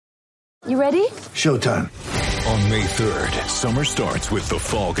You ready? Showtime. On May 3rd, summer starts with The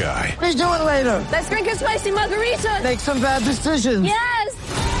Fall Guy. Let's do it later. Let's drink a spicy margarita. Make some bad decisions.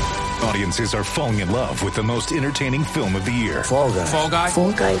 Yes. Audiences are falling in love with the most entertaining film of the year. Fall Guy. Fall Guy.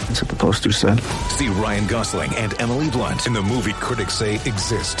 Fall Guy. That's what the poster said. See Ryan Gosling and Emily Blunt in the movie critics say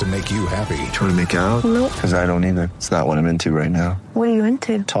exists to make you happy. Trying to make it out? Nope. Because I don't either. It's not what I'm into right now. What are you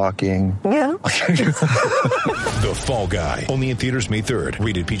into? Talking. Yeah. The Fall Guy. Only in theaters May 3rd.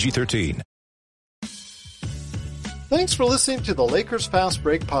 Rated PG-13. Thanks for listening to the Lakers Fast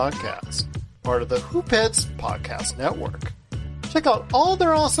Break podcast, part of the Hoopheads Podcast Network. Check out all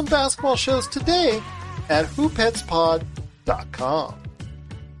their awesome basketball shows today at hoopheadspod.com.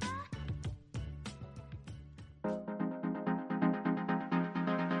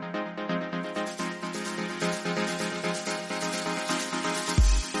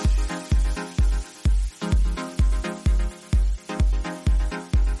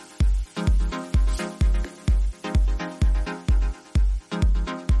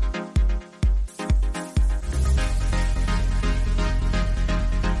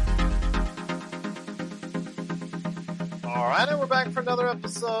 For another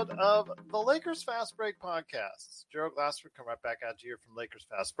episode of the Lakers Fast Break podcast. Gerald Glassford coming right back at you here from Lakers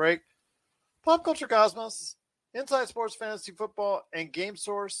Fast Break. Pop Culture Cosmos, Inside Sports Fantasy Football, and Game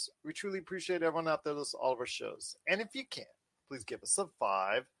Source. We truly appreciate everyone out there listening to all of our shows. And if you can, please give us a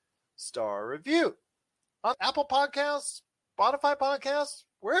 5-star review on Apple Podcasts, Spotify Podcasts,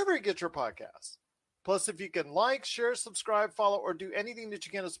 wherever you get your podcasts. Plus, if you can like, share, subscribe, follow, or do anything that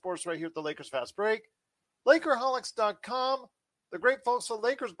you can in sports right here at the Lakers Fast Break, Lakerholics.com, the great folks at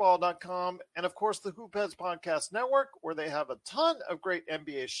LakersBall.com, and of course the Hoopheads Podcast Network, where they have a ton of great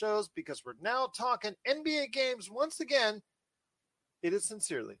NBA shows because we're now talking NBA games once again. It is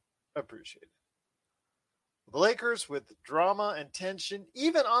sincerely appreciated. The Lakers with drama and tension,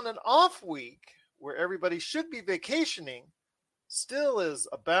 even on an off week where everybody should be vacationing, still is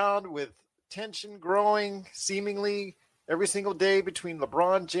abound with tension growing seemingly every single day between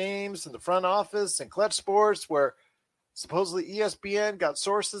LeBron James and the front office and Clutch Sports, where supposedly ESPN got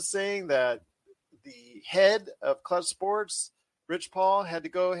sources saying that the head of Clutch Sports, Rich Paul, had to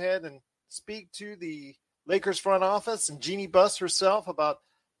go ahead and speak to the Lakers front office and Jeannie Buss herself about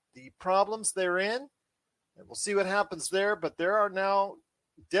the problems they're in. And we'll see what happens there. But there are now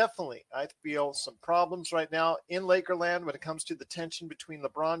definitely, I feel, some problems right now in Lakerland when it comes to the tension between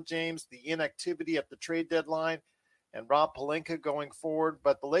LeBron James, the inactivity at the trade deadline, and Rob Pelinka going forward.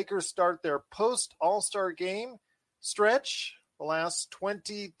 But the Lakers start their post-All-Star game stretch, the last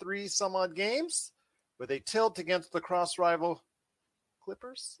 23 some odd games, with a tilt against the cross-rival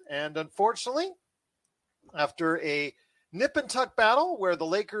Clippers. And unfortunately, after a nip-and-tuck battle where the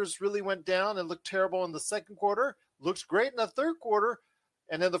Lakers really went down and looked terrible in the second quarter, looked great in the third quarter,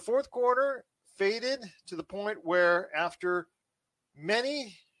 and in the fourth quarter faded to the point where after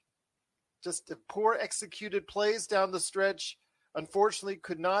many just poor executed plays down the stretch, unfortunately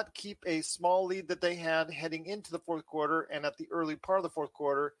could not keep a small lead that they had heading into the fourth quarter and at the early part of the fourth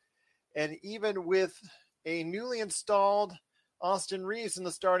quarter. And even with a newly installed Austin Reeves in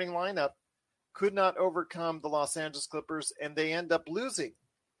the starting lineup, could not overcome the Los Angeles Clippers, and they end up losing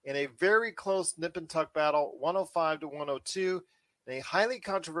in a very close nip-and-tuck battle, 105-102, in a highly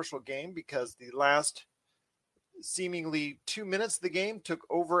controversial game because the last seemingly 2 minutes of the game took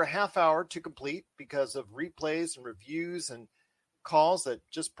over a half hour to complete because of replays and reviews and calls that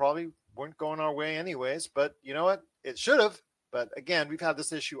just probably weren't going our way anyways. But you know what? It should have. But again, we've had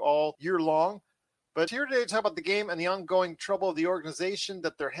this issue all year long. But here today to talk about the game and the ongoing trouble of the organization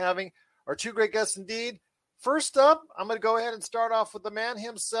that they're having are two great guests indeed. First up, I'm going to go ahead and start off with the man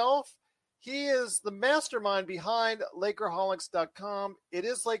himself. He is the mastermind behind Lakerholics.com. It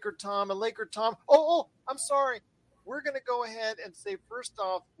is Laker Tom and Laker Tom. I'm sorry. We're going to go ahead and say, first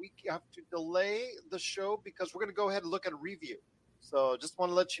off, we have to delay the show because we're going to go ahead and look at a review. So just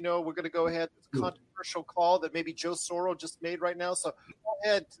want to let you know we're going to go ahead. It's a controversial call that maybe Joe Soro just made right now. So go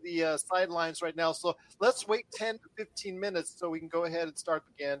ahead to the sidelines right now. So let's wait 10 to 15 minutes so we can go ahead and start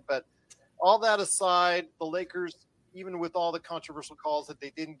again. But all that aside, the Lakers, even with all the controversial calls that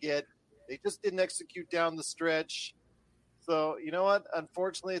they didn't get, they just didn't execute down the stretch. So you know what?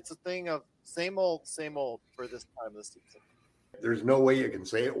 Unfortunately, it's a thing of same old for this time of the season. There's no way you can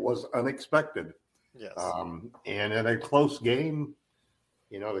say it was unexpected. Yes. And in a close game,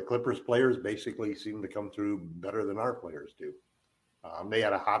 you know, the Clippers players basically seem to come through better than our players do. They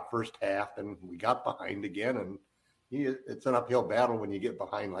had a hot first half, and we got behind again. And it's an uphill battle when you get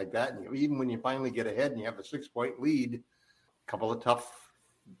behind like that. And even when you finally get ahead and you have a 6-point lead, a couple of tough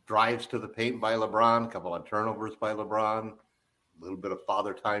drives to the paint by LeBron, a couple of turnovers by LeBron. little bit of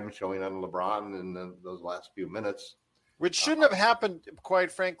father time showing on LeBron in those last few minutes. Which shouldn't have happened,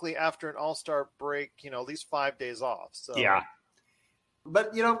 quite frankly, after an All-Star break, at least 5 days off. So yeah.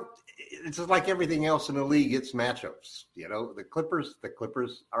 But, it's just like everything else in the league. It's matchups. The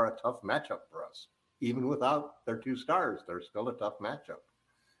Clippers are a tough matchup for us. Even without their 2 stars, they're still a tough matchup.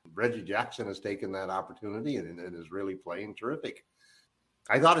 Reggie Jackson has taken that opportunity and is really playing terrific.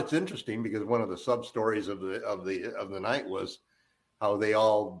 I thought it's interesting because one of the sub stories of the night was how they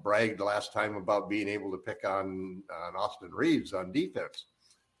all bragged last time about being able to pick on Austin Reeves on defense.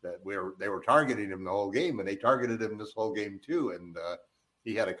 That they were targeting him the whole game, and they targeted him this whole game too. And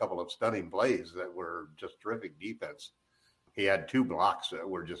he had a couple of stunning plays that were just terrific defense. He had 2 blocks that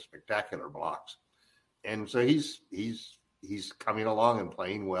were just spectacular blocks, and so he's coming along and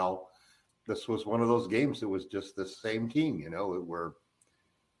playing well. This was one of those games that was just the same team.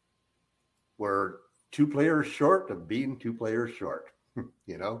 We're 2 players short of being 2 players short.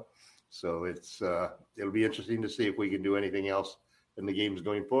 So it'll be interesting to see if we can do anything else in the games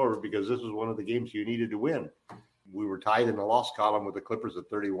going forward, because this was one of the games you needed to win. We were tied in the loss column with the Clippers at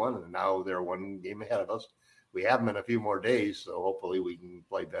 31, and now they're 1 game ahead of us. We have them in a few more days, so hopefully we can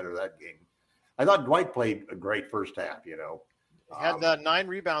play better that game. I thought Dwight played a great first half. He had 9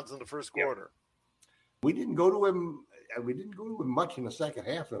 rebounds in the first quarter. We didn't go to him. We didn't go to him much in the second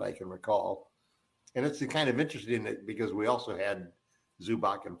half that I can recall, and it's kind of interesting that because we also had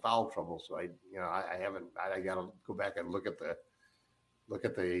Zubac in foul trouble. So I got to go back and look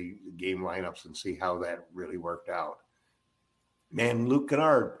at the game lineups and see how that really worked out. Man, Luke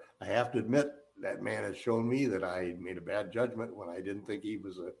Kennard, I have to admit, that man has shown me that I made a bad judgment when I didn't think he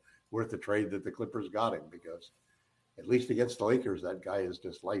was worth the trade that the Clippers got him, because at least against the Lakers, that guy is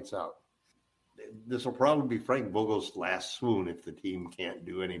just lights out. This will probably be Frank Vogel's last swoon if the team can't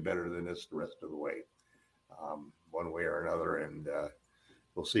do any better than this the rest of the way, one way or another. And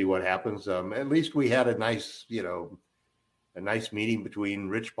we'll see what happens. At least we had a nice meeting between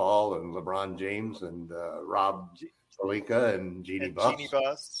Rich Paul and LeBron James and Rob Pelinka and Jeannie Buss. Jeannie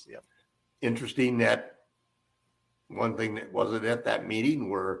Buss, yeah. Interesting that one thing that wasn't at that meeting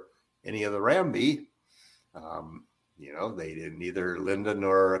were any of the Ramby. They didn't, neither Linda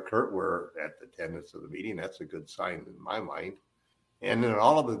nor Kurt were at the attendance of the meeting. That's a good sign in my mind. And then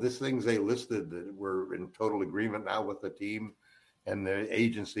all of these things they listed that we're in total agreement now with the team and the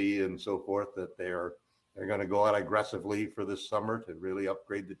agency and so forth, that they're going to go out aggressively for this summer to really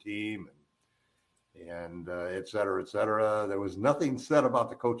upgrade the team and et cetera, et cetera. There was nothing said about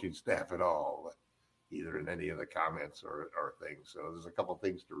the coaching staff at all, either in any of the comments or things. So there's a couple of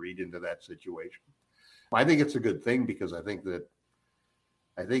things to read into that situation. I think it's a good thing because I think that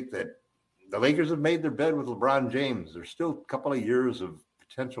the Lakers have made their bed with LeBron James. There's still a couple of years of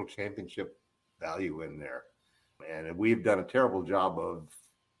potential championship value in there. And we've done a terrible job of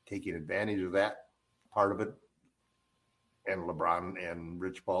taking advantage of that part of it. And LeBron and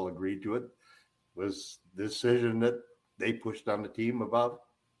Rich Paul agreed to it. Was the decision that they pushed on the team about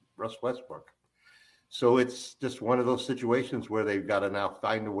Russ Westbrook. So it's just one of those situations where they've got to now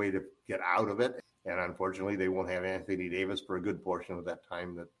find a way to get out of it. And unfortunately, they won't have Anthony Davis for a good portion of that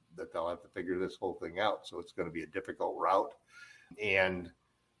time that they'll have to figure this whole thing out. So it's going to be a difficult route. And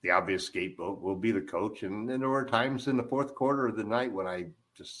the obvious scapegoat will be the coach. And there were times in the fourth quarter of the night when I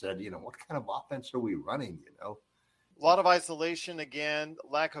just said, what kind of offense are we running, A lot of isolation again,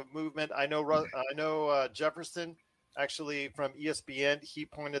 lack of movement. I know Jefferson, actually from ESPN, he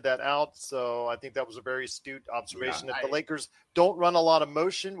pointed that out. So I think that was a very astute observation. The Lakers don't run a lot of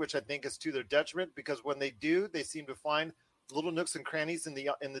motion, which I think is to their detriment, because when they do, they seem to find little nooks and crannies in the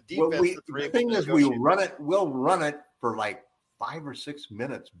defense. Well, the thing is, we'll run it for like 5 or 6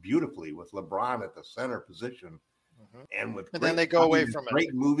 minutes beautifully with LeBron at the center position, and then they go away from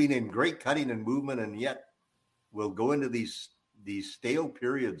great moving and great cutting and movement, and yet we'll go into these stale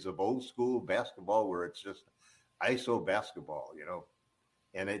periods of old school basketball where it's just ISO basketball,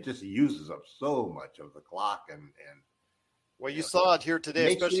 and it just uses up so much of the clock. And well, you saw it here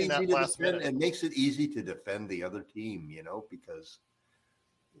today, especially in that last minute. It makes it easy to defend the other team, because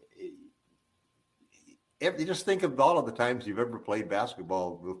you just think of all of the times you've ever played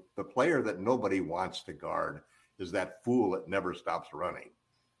basketball. The player that nobody wants to guard is that fool that never stops running.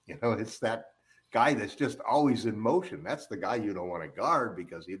 It's that guy that's just always in motion. That's the guy you don't want to guard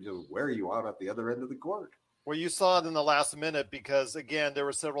because he'll just wear you out at the other end of the court. Well, you saw it in the last minute because, again, there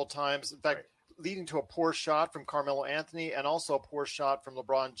were several times, in fact, leading to a poor shot from Carmelo Anthony and also a poor shot from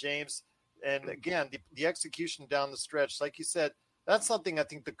LeBron James. And, again, the execution down the stretch, like you said, that's something I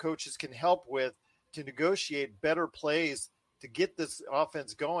think the coaches can help with, to negotiate better plays to get this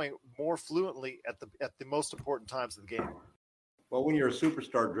offense going more fluently at the most important times of the game. Well, when you're a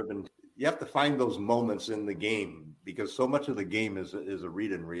superstar driven, you have to find those moments in the game because so much of the game is a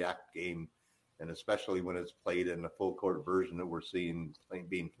read and react game. And especially when it's played in the full court version that we're seeing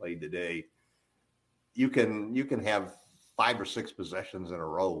being played today, you can have 5 or 6 possessions in a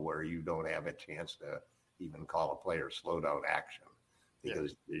row where you don't have a chance to even call a player slow down action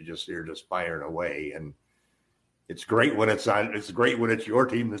because you're just firing away. And it's great when it's on. It's great when it's your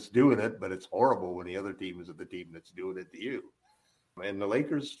team that's doing it, but it's horrible when the other team is the team that's doing it to you. And the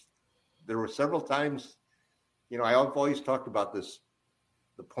Lakers, there were several times, I've always talked about this,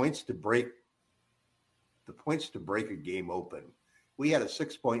 the points to break a game open. We had a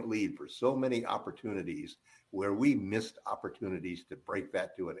 6-point lead for so many opportunities where we missed opportunities to break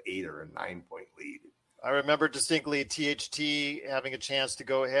that to an 8 or a 9-point lead. I remember distinctly THT having a chance to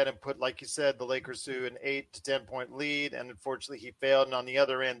go ahead and put, like you said, the Lakers to an 8 to 10-point lead, and unfortunately he failed. And on the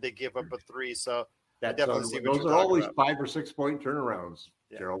other end, they give up a 3. So those are always 5 or 6 point turnarounds,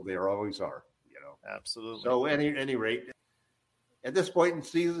 Gerald. They always are. Absolutely. So at any rate, at this point in the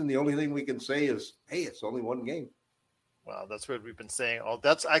season, the only thing we can say is, hey, it's only one game. Well, that's what we've been saying. Oh,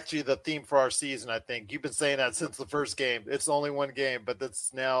 that's actually the theme for our season, I think. You've been saying that since the first game. It's only one game, but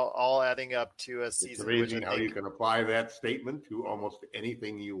that's now all adding up to a season. It's amazing how you can apply that statement to almost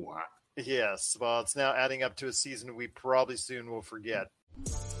anything you want. Yes. Well, it's now adding up to a season we probably soon will forget.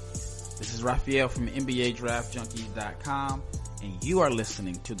 This is Raphael from NBADraftJunkies.com, and you are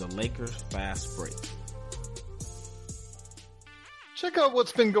listening to the Lakers Fast Break. Check out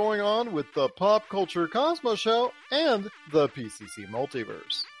what's been going on with the Pop Culture Cosmos Show and the PCC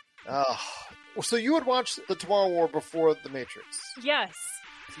Multiverse. So you would watch the Tomorrow War before The Matrix? Yes.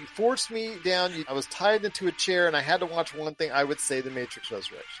 If you forced me down, I was tied into a chair and I had to watch one thing, I would say The Matrix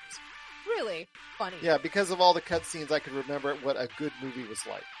Resurrections. Really? Funny. Yeah, because of all the cutscenes, I could remember what a good movie was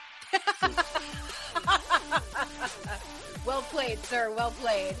like. Well played, sir. Well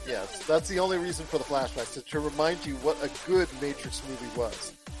played. Yes, that's the only reason for the flashbacks, to remind you what a good Matrix movie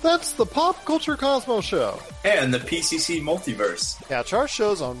was. That's the Pop Culture Cosmos Show. And the PCC Multiverse. Catch our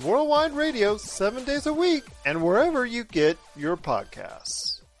shows on Worldwide Radio 7 days a week and wherever you get your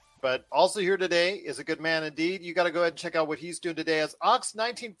podcasts. But also here today is a good man indeed. You got to go ahead and check out what he's doing today as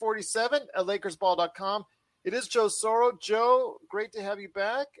Ox1947 at LakersBall.com. It is Joe Soro. Joe, great to have you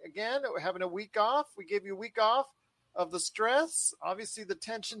back again. We're having a week off. We gave you a week off of the stress. Obviously, the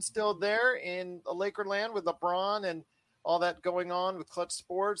tension's still there in Lakerland with LeBron and all that going on with Clutch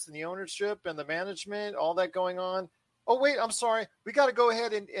Sports and the ownership and the management, all that going on. Oh, wait, I'm sorry. We got to go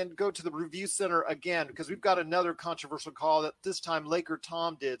ahead and go to the review center again because we've got another controversial call that this time Laker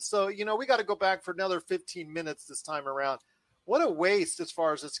Tom did. So, we got to go back for another 15 minutes this time around. What a waste as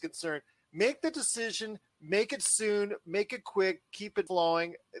far as it's concerned. Make the decision, make it soon, make it quick, keep it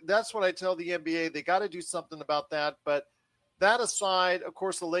flowing. That's what I tell the NBA. They got to do something about that. But that aside, of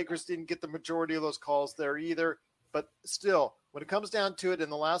course, the Lakers didn't get the majority of those calls there either. But still, when it comes down to it in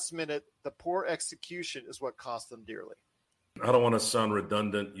the last minute, the poor execution is what cost them dearly. I don't want to sound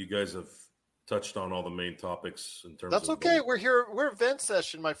redundant. You guys have touched on all the main topics in terms. That's of okay. We're here. We're event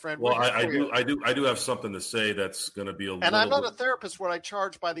session, my friend. Well, I do have something to say that's going to be a. And I'm not a therapist where I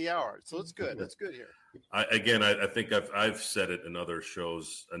charge by the hour, so it's good. That's good here. I think I've said it in other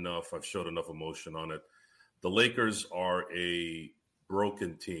shows enough. I've showed enough emotion on it. The Lakers are a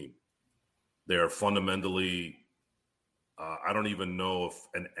broken team. They are fundamentally. I don't even know if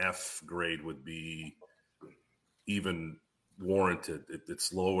an F grade would be even warranted.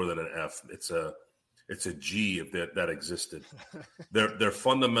 It's lower than an F. It's a G if that existed. Their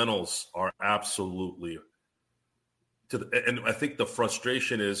fundamentals are absolutely and I think the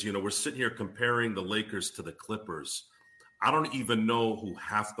frustration is, we're sitting here comparing the Lakers to the Clippers. I don't even know who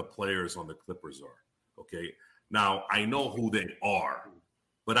half the players on the Clippers are. Okay. Now I know who they are,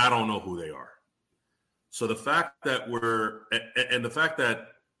 but I don't know who they are. So the fact that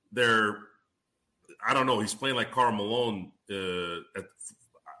they're, I don't know, he's playing like Karl Malone.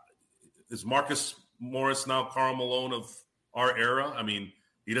 Is Marcus Morris now Karl Malone of our era? I mean,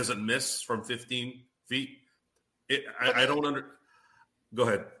 he doesn't miss from 15 feet. I don't Go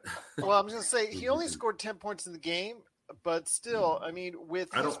ahead. Well, I'm just going to say he only scored 10 points in the game, but still, I mean,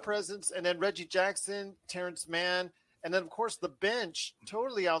 with his presence and then Reggie Jackson, Terrence Mann, and then, of course, the bench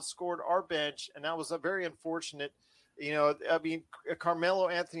totally outscored our bench, and that was a very unfortunate. I mean, Carmelo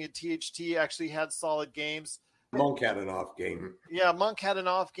Anthony at THT actually had solid games. Monk had an off game. Yeah, Monk had an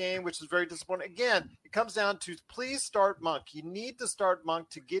off game, which was very disappointing. Again, it comes down to please start Monk. You need to start Monk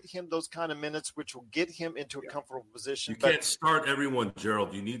to get him those kind of minutes, which will get him into a comfortable position. You can't start everyone,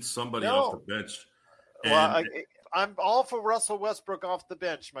 Gerald. You need somebody off the bench. Well, I'm all for Russell Westbrook off the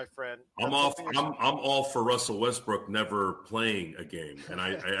bench, my friend. I'm all for Russell Westbrook never playing a game, and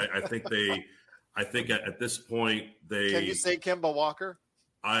I think at this point they. Can you say Kemba Walker?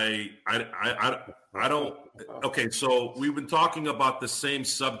 I don't. Okay, so we've been talking about the same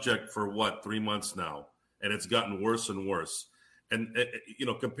subject for 3 months now, and it's gotten worse and worse. And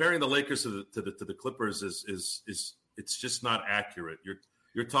comparing the Lakers to the Clippers is it's just not accurate.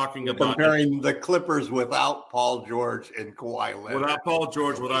 You're talking about comparing the Clippers without Paul George and Kawhi Leonard. Without Paul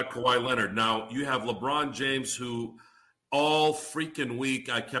George, without Kawhi Leonard. Now you have LeBron James, who all freaking week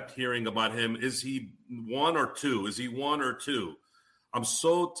I kept hearing about him. Is he 1 or 2? Is he 1 or 2? I'm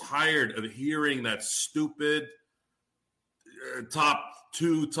so tired of hearing that stupid top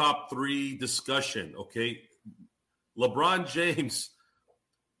 2, top 3 discussion. Okay, LeBron James.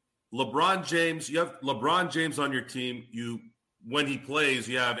 You have LeBron James on your team. When he plays,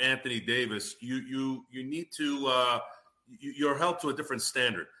 you have Anthony Davis. You need to you're held to a different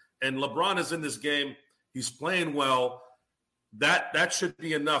standard. And LeBron is in this game. He's playing well. That should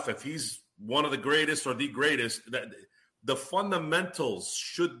be enough. If he's one of the greatest or the greatest, the fundamentals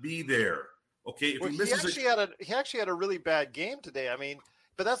should be there. Okay. If he actually had a really bad game today. I mean,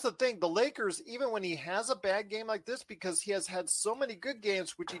 but that's the thing. The Lakers, even when he has a bad game like this, because he has had so many good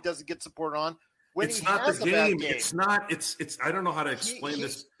games, which he doesn't get support on. When it's he not has the game. It's not. It's. I don't know how to explain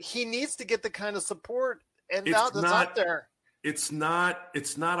this. He needs to get the kind of support, and that's not there. It's not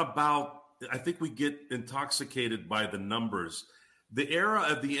about. I think we get intoxicated by the numbers. The era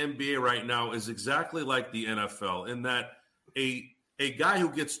of the NBA right now is exactly like the NFL in that a guy who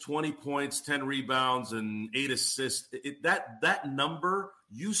gets 20 points, 10 rebounds, and 8 assists. That number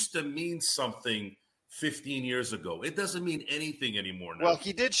used to mean something 15 years ago. It doesn't mean anything anymore now. Well,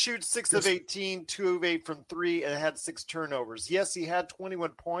 he did shoot 6 of 18, 2 of 8 from 3, and had 6 turnovers. Yes, he had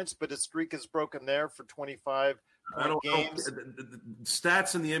 21 points, but his streak is broken there for 25 games.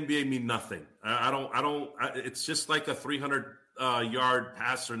 Stats in the NBA mean nothing. I don't. It's just like a 300-yard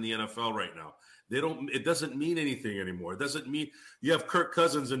passer in the NFL right now. It doesn't mean anything anymore. It doesn't mean you have Kirk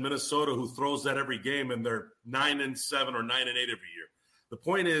Cousins in Minnesota who throws that every game, and they're 9-7 or 9-8 every year. The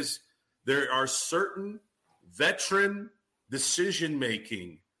point is, there are certain veteran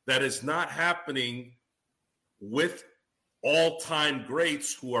decision-making that is not happening with all-time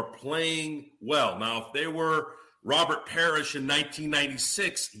greats who are playing well. Now, if they were Robert Parrish in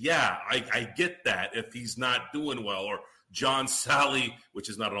 1996, yeah, I get that if he's not doing well. Or John Sally, which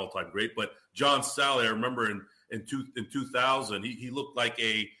is not an all-time great, but John Sally, I remember in 2000, he looked like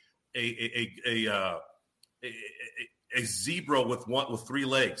a zebra with 3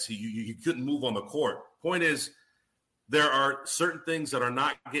 legs. He couldn't move on the court. Point is, there are certain things that are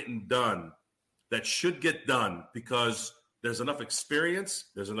not getting done that should get done because there's enough experience,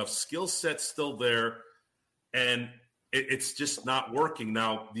 there's enough skill set still there, and it's just not working.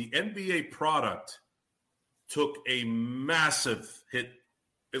 Now, the NBA product took a massive hit,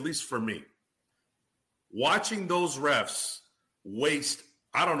 at least for me. Watching those refs waste,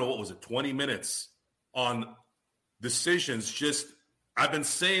 20 minutes on decisions. I've been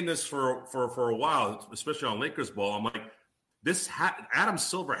saying this for a while, especially on Lakers ball. I'm like, Adam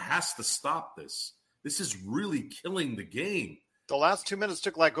Silver has to stop this. This is really killing the game. The last 2 minutes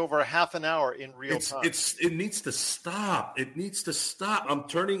took like over a half an hour in real time. It needs to stop. It needs to stop. I'm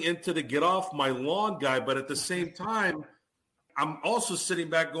turning into the get off my lawn guy, but at the same time, I'm also sitting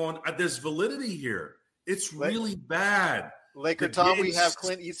back going, there's validity here. It's really bad. Laker Tom, we have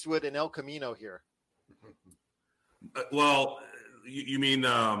Clint Eastwood and El Camino here. Well, you mean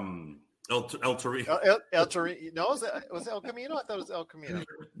El Torino? El Torino. No, was it El Camino? I thought it was El Camino.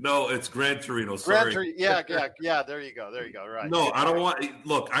 No, it's Gran Torino. Sorry. Yeah. There you go. Right. No, I don't want.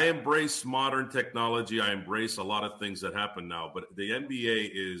 Look, I embrace modern technology. I embrace a lot of things that happen now, but the NBA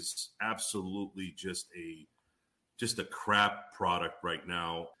is absolutely just a crap product right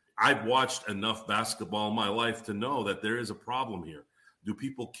now. I've watched enough basketball in my life to know that there is a problem here. Do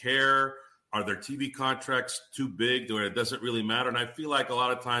people care? Are their TV contracts too big where it doesn't really matter? And I feel like a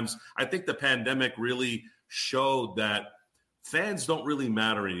lot of times, I think the pandemic really showed that fans don't really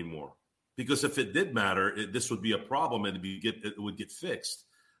matter anymore. Because if it did matter, this would be a problem and it would get fixed.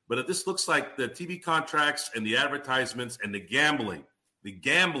 But if this looks like the TV contracts and the advertisements and the gambling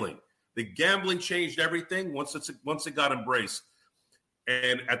changed everything once it got embraced.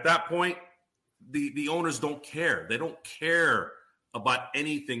 And at that point, the owners don't care. They don't care about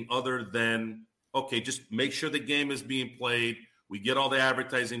anything other than, okay, just make sure the game is being played. We get all the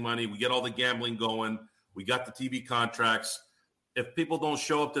advertising money. We get all the gambling going. We got the TV contracts. If people don't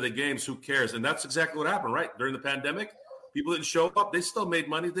show up to the games, who cares? And that's exactly what happened, right? During the pandemic, People didn't show up. They still made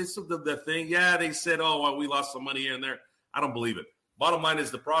money. They still did their thing. Yeah, they said, oh, well, we lost some money here and there. I don't believe it. Bottom line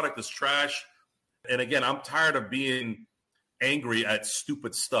is the product is trash. And again, I'm tired of being angry at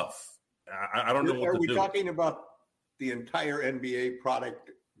stupid stuff. I don't know what to do. Are we talking about the entire NBA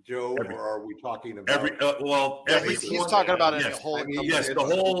product, Joe, or are we talking about he's talking about it. The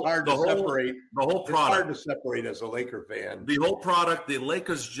whole product. It's hard to separate as a Laker fan. The whole product. The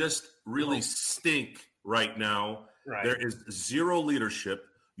Lakers just really stink right now. Right. There is zero leadership.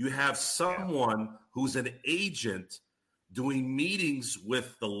 You have someone who's an agent doing meetings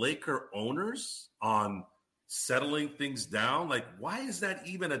with the Laker owners on settling things down. Like, why is that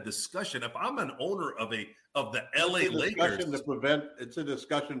even a discussion? If I'm an owner of the LA Lakers, it's a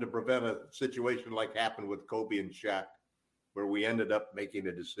discussion to prevent a situation like happened with Kobe and Shaq, where we ended up making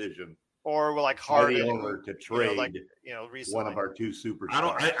a decision, or like Harden, owner to trade, recently. One of our two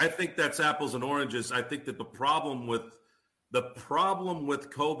superstars. I think that's apples and oranges. I think that the problem with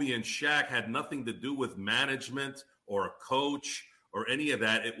Kobe and Shaq had nothing to do with management or a coach or any of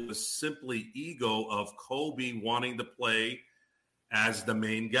that. It was simply ego of Kobe wanting to play as the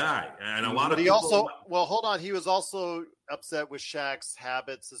main guy. And a lot of people... hold on. He was also upset with Shaq's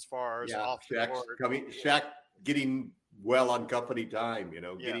habits as far as off the court. Shaq getting well on company time,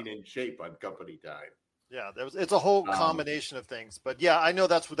 getting in shape on company time. Yeah, it's a whole combination of things. But yeah, I know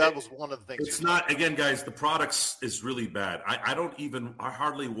that was one of the things. It's not, again, guys, the product is really bad. I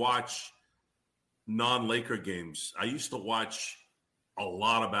hardly watch non-Laker games. I used to watch a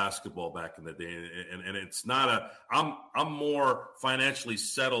lot of basketball back in the day, and it's not I'm more financially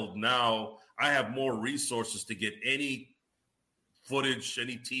settled now. I have more resources to get any footage,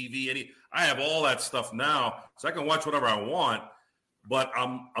 any TV, I have all that stuff now, so I can watch whatever I want. But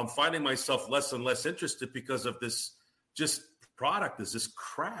I'm finding myself less and less interested because of this just product is this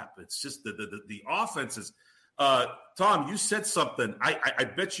crap. It's just the offense is. Tom, you said something. I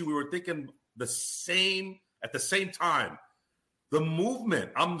bet you we were thinking the same at the same time. The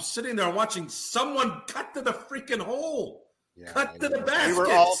movement. I'm sitting there watching someone cut to the freaking hole. Cut to the basket. We were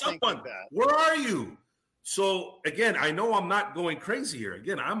all someone, where are you? So again, I know I'm not going crazy here.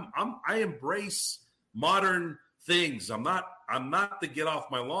 Again, I embrace modern things. I'm not the get off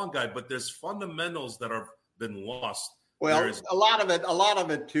my lawn guy, but there's fundamentals that have been lost. Well, a lot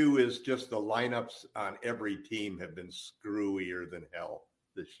of it too is just the lineups on every team have been screwier than hell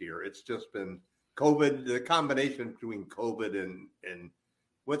this year. It's just been COVID, the combination between COVID and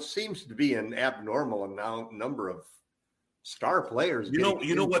what seems to be an abnormal number of star players. You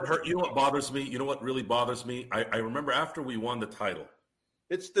know what bothers me? You know what really bothers me? I remember after we won the title.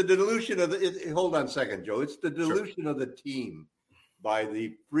 It's the dilution of hold on a second, Joe. It's the dilution of the team by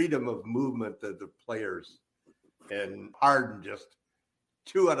the freedom of movement of the players. And Harden just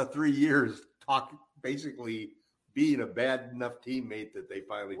 2 out of 3 years basically being a bad enough teammate that they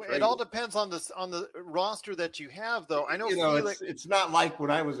finally traded. It all depends on the roster that you have, though. I know it's not like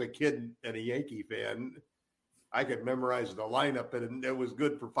when I was a kid and a Yankee fan, I could memorize the lineup and it was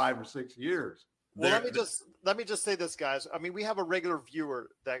good for 5 or 6 years. Well, let me just say this, guys. I mean, we have a regular viewer,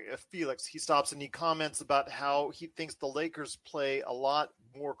 that Felix. He stops and he comments about how he thinks the Lakers play a lot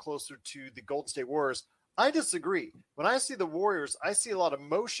more closer to the Golden State Warriors. I disagree. When I see the Warriors, I see a lot of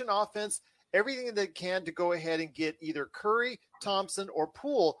motion offense, everything they can to go ahead and get either Curry, Thompson, or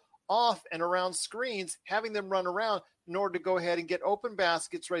Poole off and around screens, having them run around in order to go ahead and get open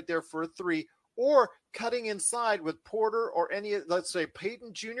baskets right there for a three, or cutting inside with Porter or let's say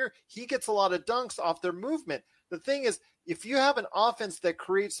Peyton Jr., he gets a lot of dunks off their movement. The thing is, if you have an offense that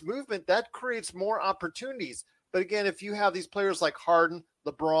creates movement, that creates more opportunities. But again, if you have these players like Harden,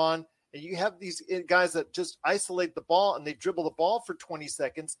 LeBron, and you have these guys that just isolate the ball and they dribble the ball for 20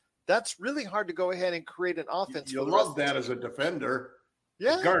 seconds, that's really hard to go ahead and create an offense. You'll love that as a defender.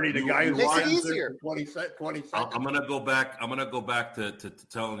 Yeah, guarding a guy who makes it easier. 20 seconds. I'm gonna go back to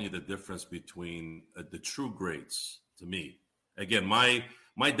telling you the difference between the true greats. To me, again, my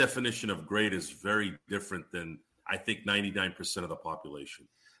definition of great is very different than I think 99% of the population,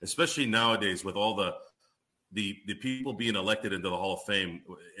 especially nowadays with all the people being elected into the Hall of Fame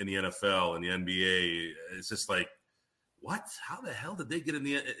in the NFL and the NBA. It's just like, what? How the hell did they get in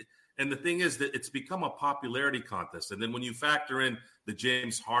the? And the thing is that it's become a popularity contest. And then when you factor in the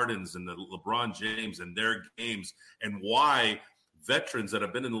James Hardens and the LeBron James and their games and why veterans that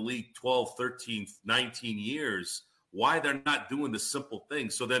have been in the league 12, 13, 19 years, why they're not doing the simple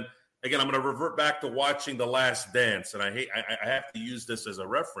things. So then, again, I'm going to revert back to watching The Last Dance. And I have to use this as a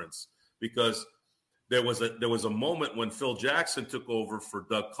reference because there was a moment when Phil Jackson took over for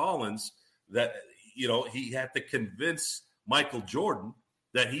Doug Collins that, he had to convince Michael Jordan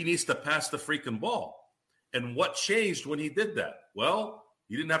that he needs to pass the freaking ball. And what changed when he did that? Well,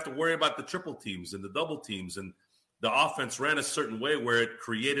 you didn't have to worry about the triple teams and the double teams, and the offense ran a certain way where it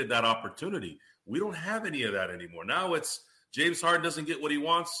created that opportunity. We don't have any of that anymore. Now it's James Harden doesn't get what he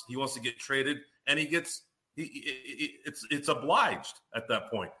wants. He wants to get traded, and it's obliged at that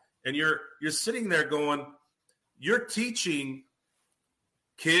point. And you're sitting there going, you're teaching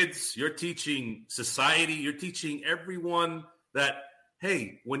kids, you're teaching society, you're teaching everyone that,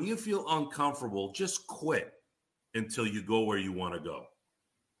 hey, when you feel uncomfortable, just quit until you go where you want to go.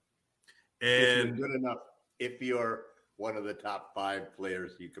 And if you're good enough, if you're one of the top 5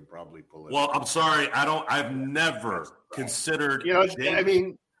 players, you could probably pull it. Well, I'm sorry, I've never considered.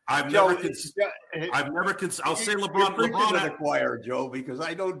 I've never considered. I'll say LeBron. You're preaching to the choir, Joe, because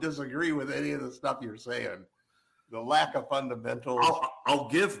I don't disagree with any of the stuff you're saying. The lack of fundamentals. I'll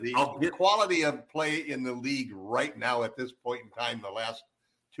give the quality of play in the league right now at this point in time. The last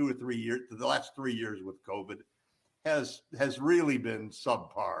 2 or 3 years, the last 3 years with COVID, has really been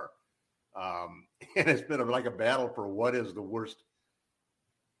subpar. And it's been like a battle for what is the worst.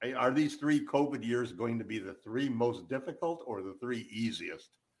 Are these 3 COVID years going to be the 3 most difficult or the 3 easiest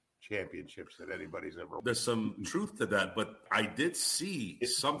championships that anybody's ever won? There's some truth to that, but I did see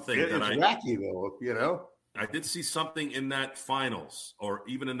something it's wacky though, I did see something in that finals or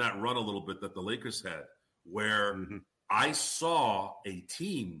even in that run a little bit that the Lakers had where I saw a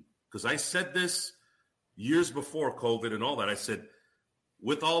team, because I said this years before COVID and all that. I said,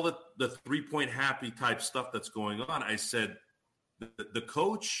 with all the 3-point happy type stuff that's going on, I said the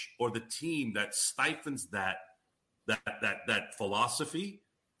coach or the team that stifles that philosophy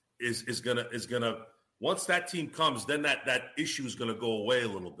is gonna once that team comes, then that issue is gonna go away a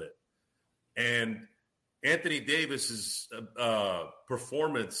little bit. And Anthony Davis's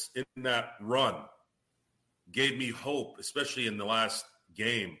performance in that run gave me hope, especially in the last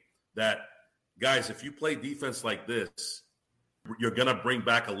game, that guys, if you play defense like this, you're going to bring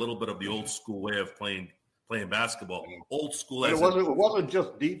back a little bit of the old school way of playing basketball. Old school. But it wasn't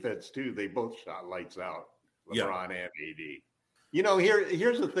just defense too. They both shot lights out, LeBron and AD.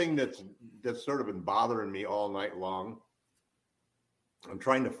 Here's the thing that's sort of been bothering me all night long. I'm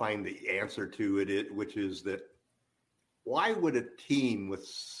trying to find the answer to it, which is that why would a team with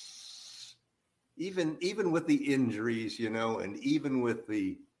even with the injuries, and even with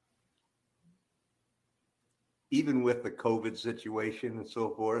the COVID situation and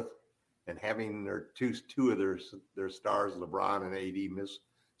so forth, and having their two of their stars, LeBron and AD, miss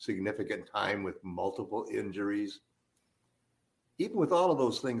significant time with multiple injuries. Even with all of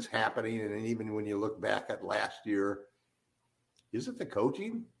those things happening, and even when you look back at last year, is it the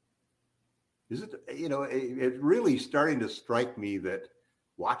coaching? Is it, it's really starting to strike me that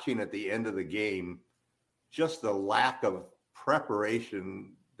watching at the end of the game, just the lack of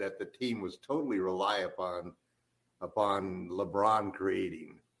preparation that the team was totally reliant upon LeBron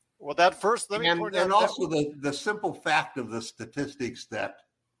creating. Well, that first, and also the simple fact of the statistics that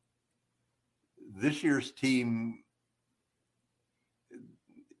this year's team,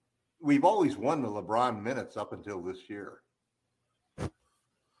 we've always won the LeBron minutes up until this year.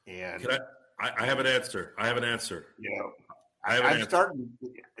 And I have an answer. Starting.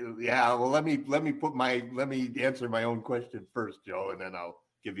 Yeah. Well, let me answer my own question first, Joe, and then I'll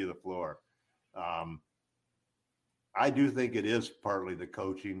give you the floor. I do think it is partly the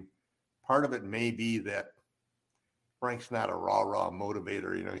coaching. Part of it may be that Frank's not a rah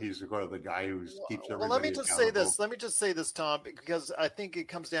motivator. He's sort of the guy who keeps everybody. Well, let me just say this, Tom, because I think it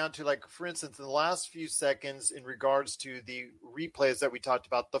comes down to, like, for instance, in the last few seconds in regards to the replays that we talked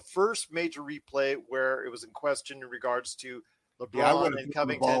about, the first major replay where it was in question in regards to LeBron and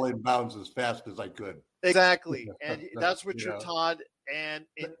Covington. The ball in bounds as fast as I could. Exactly. And that's what you're taught. And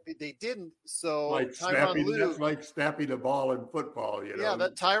they didn't. So Tyronn Lue, that's like snapping a ball in football. Yeah,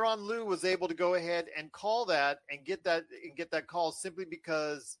 that Tyronn Lue was able to go ahead and call that and get that call simply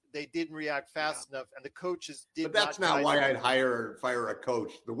because they didn't react fast enough, and the coaches did. But that's not why I'd fire a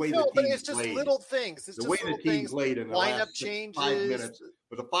coach. The way the team but it's just played, little things. It's the just way the team played in the last changes, 5 minutes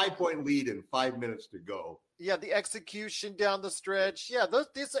with a 5-point lead and 5 minutes to go. Yeah, the execution down the stretch. Yeah,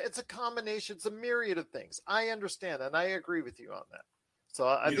 it's a combination. It's a myriad of things. I understand, and I agree with you on that. So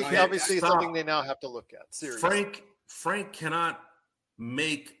I think obviously it's something they now have to look at. Seriously. Frank cannot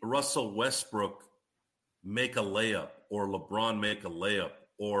make Russell Westbrook make a layup or LeBron make a layup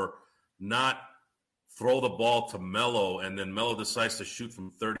or not throw the ball to Melo and then Melo decides to shoot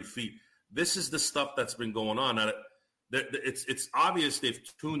from 30 feet. This is the stuff that's been going on. It's obvious they've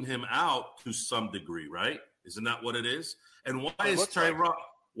tuned him out to some degree, right? Isn't that what it is? And why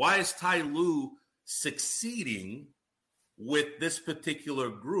is Ty Lue succeeding with this particular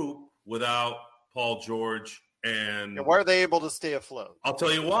group without Paul George, and why are they able to stay afloat? I'll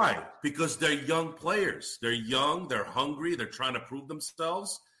tell you why. Because they're young players. They're young. They're hungry. They're trying to prove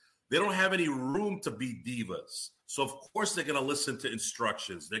themselves. They don't have any room to be divas. So, of course, they're going to listen to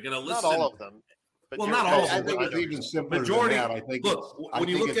instructions. They're going to listen. Not all of them. But well, not all of them. I think it's even simpler Majority, than that. I think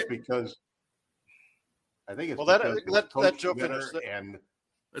it's because let Joe finish. And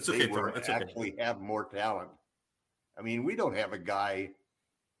it's okay. They actually have more talent. I mean, we don't have a guy.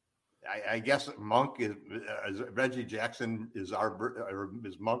 I guess Monk is Reggie Jackson is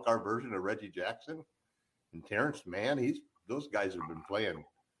Monk our version of Reggie Jackson, and Terrence Mann. Those guys have been playing.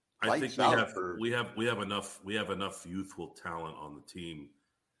 I think we have enough youthful talent on the team,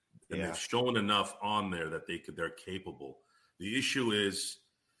 and they've shown enough on there that they're capable. The issue is,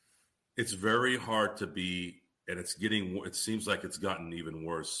 it's very hard to be, and it seems like it's gotten even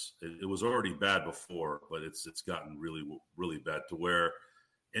worse. It was already bad before, but it's gotten really, really bad to where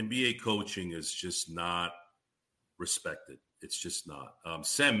NBA coaching is just not respected. It's just not.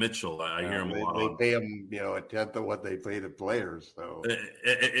 Sam Mitchell, I hear him a lot. They pay him, a tenth of what they pay the players. So,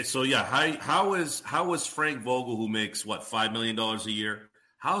 how is Frank Vogel, who makes $5 million a year?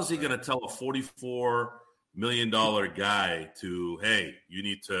 How is he going to tell a $44 million guy to, hey, you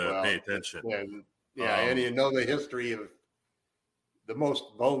need to pay attention? And the history of the most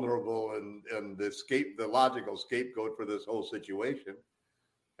vulnerable and the logical scapegoat for this whole situation.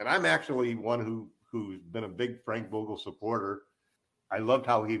 And I'm actually one who's been a big Frank Vogel supporter. I loved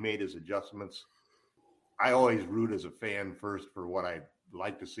how he made his adjustments. I always root as a fan first for what I'd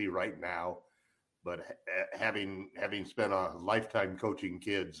like to see right now. But having spent a lifetime coaching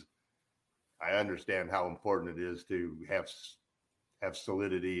kids, I understand how important it is to have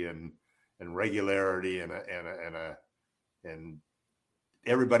solidity and regularity and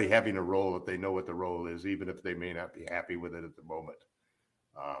everybody having a role, that they know what the role is, even if they may not be happy with it at the moment.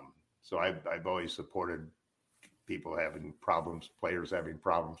 So I've always supported people having problems, players having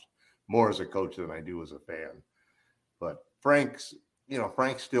problems, more as a coach than I do as a fan. But Frank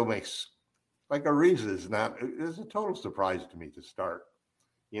still makes, like, Ariza is a total surprise to me to start,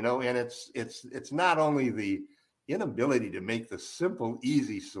 and it's not only the inability to make the simple,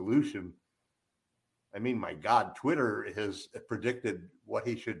 easy solution. I mean, my God, Twitter has predicted what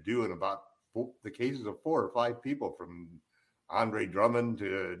he should do in about the cases of 4 or 5 people, from Andre Drummond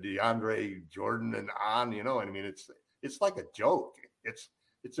to DeAndre Jordan and on, I mean, it's like a joke. It's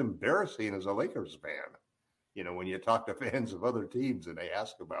embarrassing as a Lakers fan, when you talk to fans of other teams and they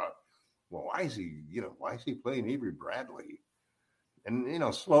ask about, well, why is he playing Avery Bradley?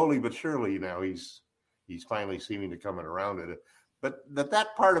 And, slowly but surely now he's finally seeming to come around at it. But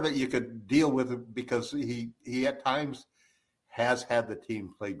that part of it you could deal with, because he at times has had the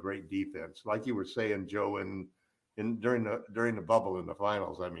team play great defense. Like you were saying, Joe, during the bubble in the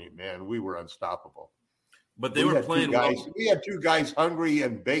finals, I mean, man, we were unstoppable. But they were playing we had 2 guys hungry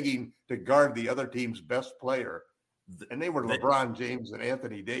and begging to guard the other team's best player, and they were LeBron James and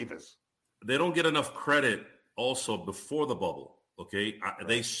Anthony Davis. They don't get enough credit also before the bubble, okay?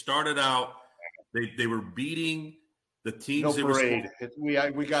 They started out, they were beating the teams. No parade.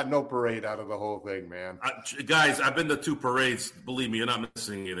 We got no parade out of the whole thing, man. Guys, I've been to 2 parades. Believe me, you're not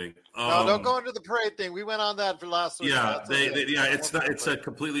missing anything. No, don't go into the parade thing. We went on that for last week. Yeah, it's a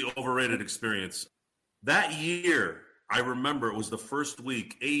completely overrated experience. That year, I remember it was the first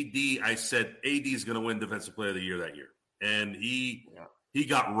week. I said AD is going to win Defensive Player of the Year that year, and he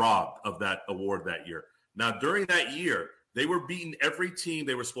got robbed of that award that year. Now, during that year, they were beating every team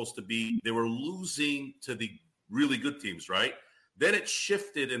they were supposed to beat. They were losing to the really good teams, right? Then it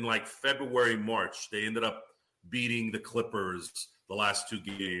shifted in like February, March. They ended up beating the Clippers the last 2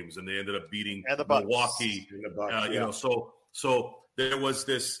 games, and they ended up beating Milwaukee. So there was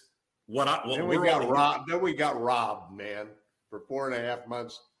this. Then we got robbed, man, for 4.5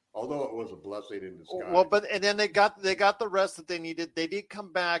 months. Although it was a blessing in disguise. Well, and then they got the rest that they needed. They did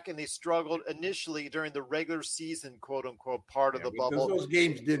come back, and they struggled initially during the regular season, quote unquote, part of the bubble. Those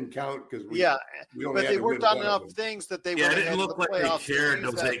games didn't count because but they worked on enough things that they it didn't look like they cared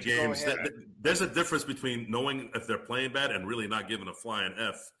those 8 games. There's a difference between knowing if they're playing bad and really not giving a flying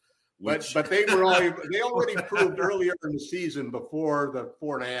F. But they already proved earlier in the season, before the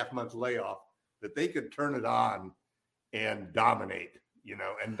 4.5 month layoff, that they could turn it on and dominate.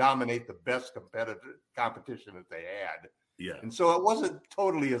 And dominate the best competition that they had. Yeah. And so it wasn't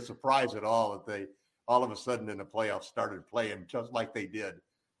totally a surprise at all that they all of a sudden in the playoffs started playing just like they did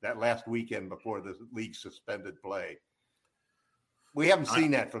that last weekend before the league suspended play. We haven't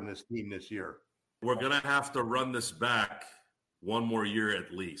seen that from this team this year. We're going to have to run this back 1 more year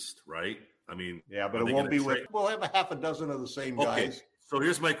at least, right? I mean, yeah, but it won't be we'll have a half a dozen of the same guys. So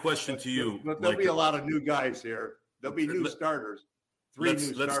here's my question to you. But there'll be a lot of new guys here. There'll be new starters. Three new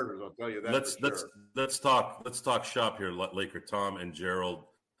starters, I'll tell you that. Let's talk shop here, Laker Tom and Gerald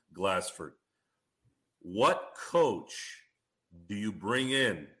Glassford. What coach do you bring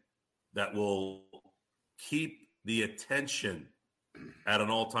in that will keep the attention at an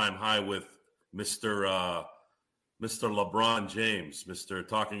all-time high with Mr. LeBron James, Mr.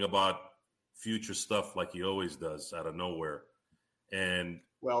 talking about future stuff like he always does out of nowhere? And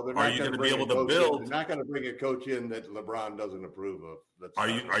well, they're are not you going to be able to build? They're not going to bring a coach in that LeBron doesn't approve of.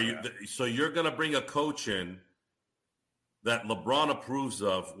 So you're going to bring a coach in that LeBron approves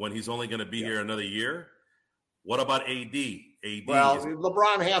of when he's only going to be here another year? What about AD?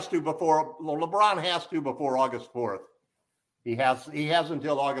 LeBron has to before August 4th. He has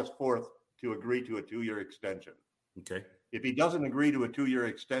until August 4th to agree to a 2-year extension. Okay. If he doesn't agree to a 2-year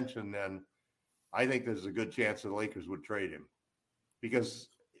extension, then I think there's a good chance the Lakers would trade him, because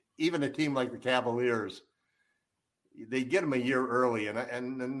even a team like the Cavaliers, they get him a year early,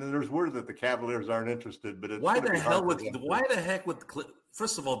 and there's word that the Cavaliers aren't interested. But it's why the heck would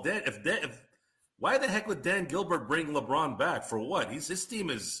first of all, why the heck would Dan Gilbert bring LeBron back for what? His team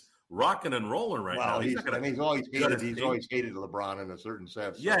is rocking and rolling right now. He's always hated LeBron in a certain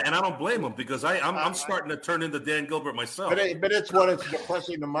sense. Yeah, and I don't blame him, because I'm starting to turn into Dan Gilbert myself. But it's what it's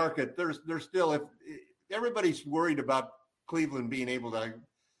depressing the market. There's still, if everybody's worried about Cleveland being able to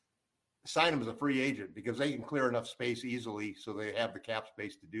sign him as a free agent because they can clear enough space easily, so they have the cap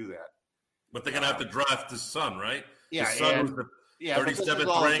space to do that. But they're gonna have to draft his son, right? Yeah, his son was the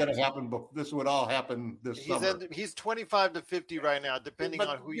 37th ranked. This would all happen this summer. He's 25 to 50 right now, depending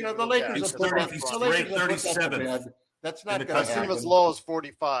on who you know. The Lakers are ranked 37th. That's not going to happen. I've seen him as low as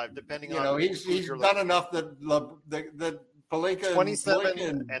 45, depending on. He's done enough that Pelinka 27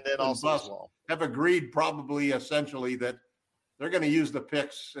 and then also as well have agreed, probably essentially, that they're going to use the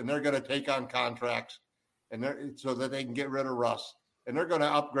picks and they're going to take on contracts, and so that they can get rid of Russ, and they're going to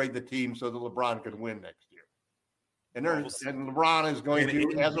upgrade the team so that LeBron can win next year. And LeBron is going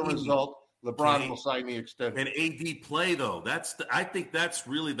to, as a result, LeBron will sign the extension. And AD play, though. I think that's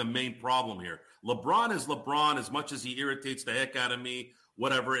really the main problem here. LeBron is LeBron, as much as he irritates the heck out of me,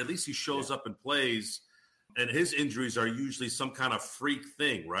 whatever. At least he shows up and plays, and his injuries are usually some kind of freak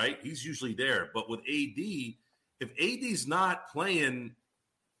thing, right? He's usually there. But with AD, if AD's not playing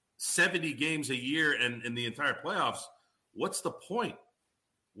 70 games a year and in the entire playoffs, what's the point?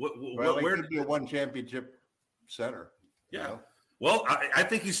 Where could be a one championship center? Yeah. You know? Well, I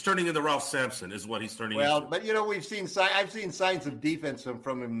think he's turning into Ralph Sampson, is what he's turning into. Well, but I've seen signs of defense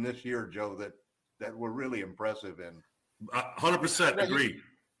from him this year, Joe, that were really impressive. And 100% agree.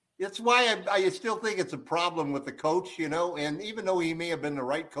 It's why I still think it's a problem with the coach, and even though he may have been the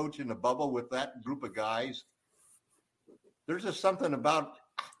right coach in the bubble with that group of guys, there's just something about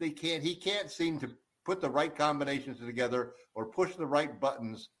he can't seem to put the right combinations together or push the right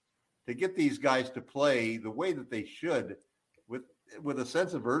buttons to get these guys to play the way that they should, with a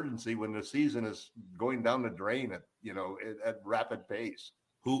sense of urgency when the season is going down the drain at rapid pace.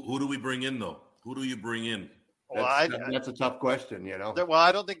 Who do we bring in, though? Who do you bring in? That's a tough question, Well,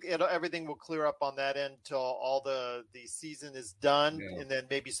 I don't think everything will clear up on that end until all the season is done, and then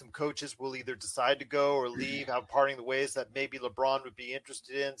maybe some coaches will either decide to go or leave, have parting the ways that maybe LeBron would be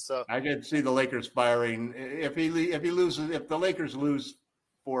interested in. So I could see the Lakers firing if the Lakers lose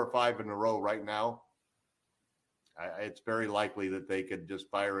 4 or 5 in a row right now. It's very likely that they could just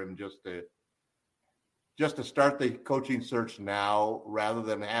fire him just to start the coaching search now, rather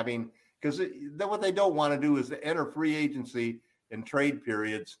than having, because what they don't want to do is to enter free agency and trade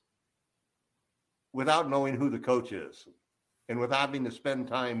periods without knowing who the coach is, and without having to spend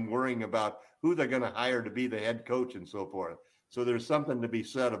time worrying about who they're going to hire to be the head coach and so forth. So there's something to be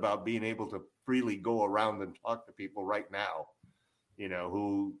said about being able to freely go around and talk to people right now,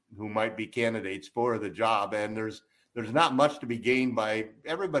 who might be candidates for the job. And there's not much to be gained by,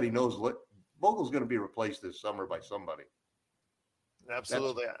 everybody knows Vogel's going to be replaced this summer by somebody.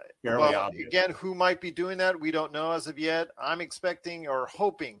 Absolutely. Obvious. Again, who might be doing that, we don't know as of yet. I'm expecting, or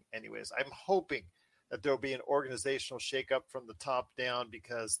hoping anyways, that there'll be an organizational shakeup from the top down,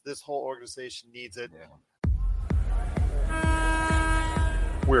 because this whole organization needs it. Yeah.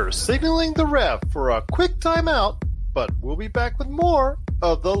 We're signaling the ref for a quick timeout, but we'll be back with more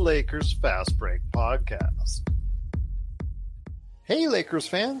of the Lakers Fast Break podcast. Hey, Lakers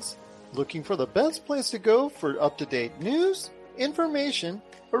fans. Looking for the best place to go for up-to-date news, information,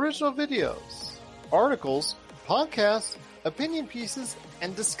 original videos, articles, podcasts, opinion pieces,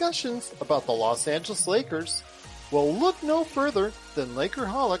 and discussions about the Los Angeles Lakers? Well, look no further than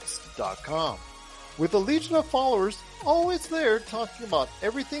Lakerholics.com. With a legion of followers always there talking about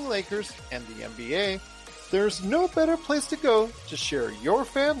everything Lakers and the NBA, there's no better place to go to share your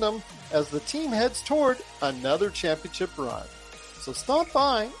fandom as the team heads toward another championship run. So stop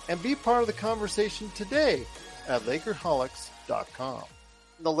by and be part of the conversation today at Lakerholics.com.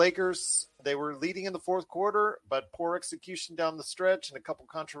 The Lakers, they were leading in the fourth quarter, but poor execution down the stretch and a couple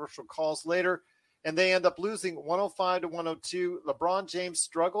controversial calls later, and they end up losing 105-102. LeBron James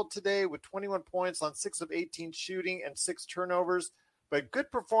struggled today with 21 points on 6 of 18 shooting and 6 turnovers, but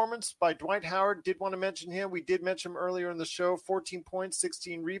good performance by Dwight Howard. Did want to mention him. We did mention him earlier in the show. 14 points,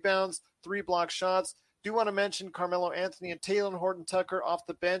 16 rebounds, 3 block shots. Do want to mention Carmelo Anthony and Talen Horton-Tucker off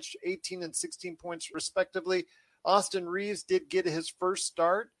the bench, 18 and 16 points respectively. Austin Reeves did get his first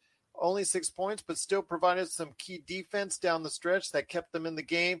start, only 6 points, but still provided some key defense down the stretch that kept them in the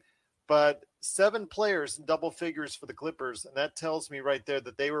game. But 7 players in double figures for the Clippers, and that tells me right there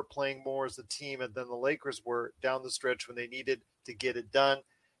that they were playing more as a team than the Lakers were down the stretch when they needed to get it done,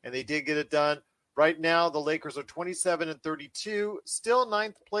 and they did get it done. Right now, the Lakers are 27-32, still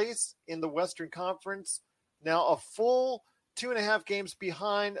 9th place in the Western Conference. Now a full 2.5 games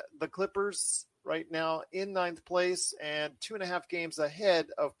behind the Clippers right now in 9th place, and 2.5 games ahead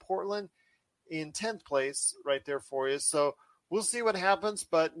of Portland in 10th place right there for you. So we'll see what happens,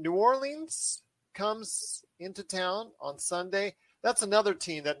 but New Orleans comes into town on Sunday. That's another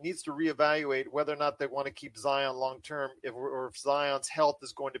team that needs to reevaluate whether or not they want to keep Zion long-term, or if Zion's health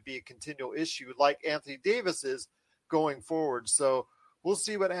is going to be a continual issue like Anthony Davis is going forward. So we'll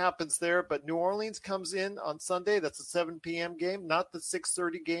see what happens there. But New Orleans comes in on Sunday. That's a 7 p.m. game, not the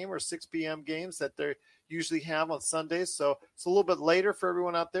 6:30 game or 6 p.m. games that they usually have on Sundays. So it's a little bit later for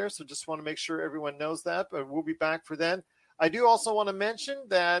everyone out there. So just want to make sure everyone knows that. But we'll be back for then. I do also want to mention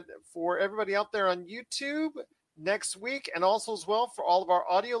that for everybody out there on YouTube next week, and also as well for all of our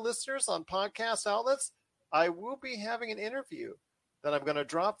audio listeners on podcast outlets, I will be having an interview that I'm going to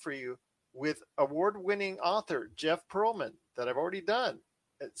drop for you with award-winning author Jeff Pearlman that I've already done.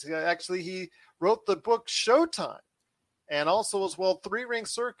 It's actually, he wrote the book Showtime, and also as well 3 Ring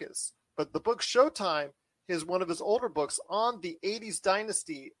Circus. But the book Showtime is one of his older books on the 80s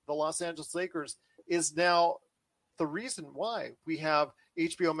dynasty, the Los Angeles Lakers, is now the reason why we have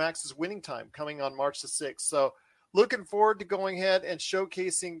HBO Max's Winning Time coming on March the 6th. So looking forward to going ahead and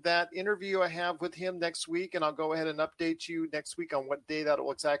showcasing that interview I have with him next week, and I'll go ahead and update you next week on what day that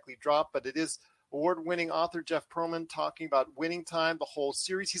will exactly drop. But it is award-winning author Jeff Pearlman talking about Winning Time, the whole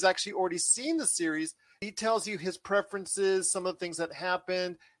series. He's actually already seen the series. He tells you his preferences, some of the things that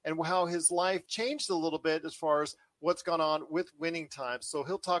happened, and how his life changed a little bit as far as what's gone on with Winning Time. So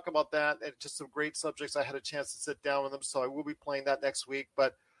he'll talk about that, and just some great subjects. I had a chance to sit down with him, so I will be playing that next week.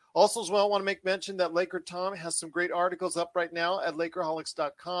 But also as well, I want to make mention that Laker Tom has some great articles up right now at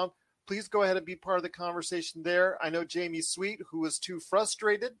Lakerholics.com. Please go ahead and be part of the conversation there. I know Jamie Sweet, who was too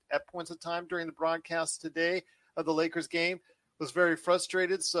frustrated at points of time during the broadcast today of the Lakers game, was very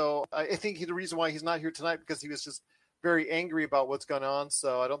frustrated. So I think the reason why he's not here tonight, because he was just very angry about what's going on.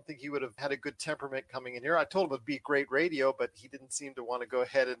 So I don't think he would have had a good temperament coming in here. I told him it'd be great radio, but he didn't seem to want to go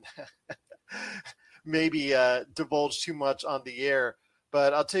ahead and maybe divulge too much on the air.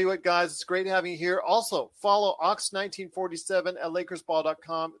 But I'll tell you what, guys, it's great having you here. Also, follow Ox1947 at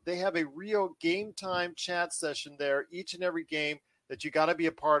LakersBall.com. They have a real game time chat session there each and every game that you got to be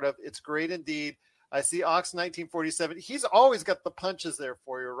a part of. It's great indeed. I see Ox1947. He's always got the punches there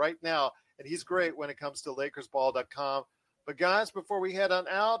for you right now, and he's great when it comes to LakersBall.com. But, guys, before we head on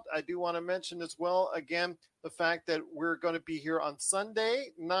out, I do want to mention as well, again, the fact that we're going to be here on Sunday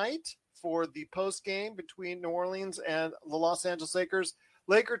night for the post game between New Orleans and the Los Angeles Lakers.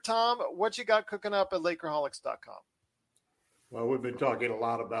 Laker Tom, what you got cooking up at Lakerholics.com? Well, we've been talking a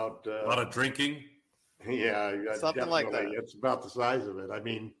lot about a lot of drinking. Yeah, something like that. It's about the size of it. I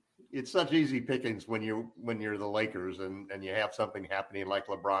mean, it's such easy pickings when you're the Lakers and you have something happening like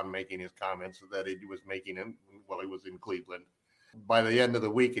LeBron making his comments that he was making while he was in Cleveland. By the end of the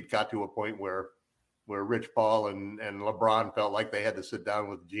week, it got to a point where Rich Paul and LeBron felt like they had to sit down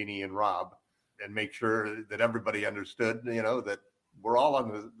with Jeannie and Rob and make sure that everybody understood, that we're all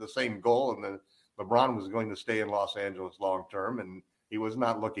on the same goal, and that LeBron was going to stay in Los Angeles long term, and he was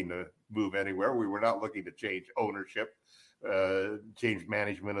not looking to move anywhere. We were not looking to change ownership, change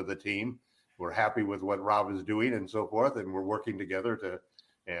management of the team. We're happy with what Rob is doing and so forth, and we're working together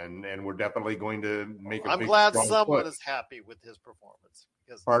and we're definitely going to make I'm glad someone is happy with his performance,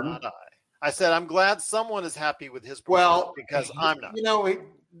 because Pardon? Not I said I'm glad someone is happy with his performance, because I'm not.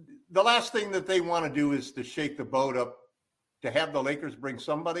 The last thing that they want to do is to shake the boat up, to have the Lakers bring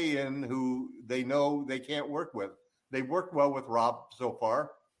somebody in who they know they can't work with. They've worked well with Rob so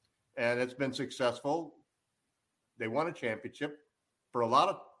far, and it's been successful. They won a championship. For a lot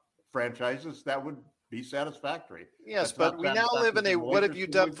of franchises, that would be satisfactory. Yes, That's but not we now satisfactory live in for a the "what have Lakers, you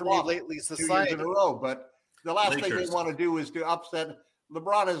who done we've for me lost lately" 2 years society. in a row. But the last thing Lakers. they want to do is to upset.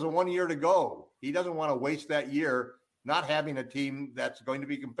 LeBron has 1 year to go. He doesn't want to waste that year not having a team that's going to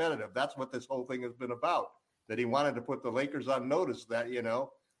be competitive. That's what this whole thing has been about. That he wanted to put the Lakers on notice that,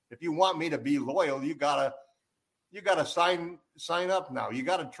 if you want me to be loyal, you gotta sign up now. You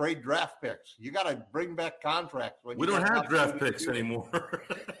gotta trade draft picks. You gotta bring back contracts. We don't have draft picks anymore.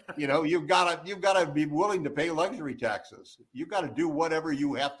 You've gotta be willing to pay luxury taxes. You gotta do whatever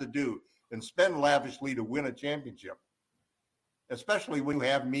you have to do and spend lavishly to win a championship. Especially when you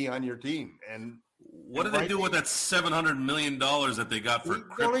have me on your team. And what did they do with that $700 million that they got for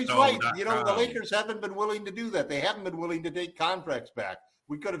crypto? He's right. The Lakers haven't been willing to do that. They haven't been willing to take contracts back.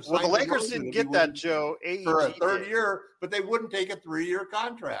 We could have. Well, the Lakers didn't get that, Joe. AEG for a third did. year, but they wouldn't take a 3-year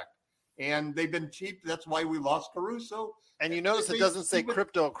contract, and they've been cheap. That's why we lost Caruso. And you notice it doesn't say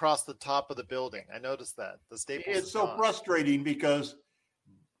crypto across the top of the building. I noticed that the Staples. It's so frustrating because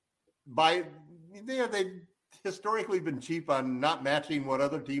they've historically been cheap on not matching what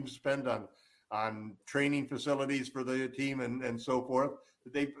other teams spend on training facilities for the team and so forth.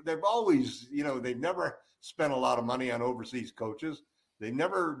 They've always, they've never spent a lot of money on overseas coaches. They've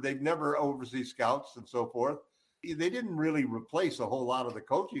never overseas scouts and so forth. They didn't really replace a whole lot of the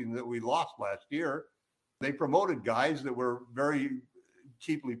coaching that we lost last year. They promoted guys that were very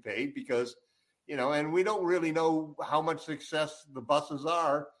cheaply paid because, and we don't really know how much success the buses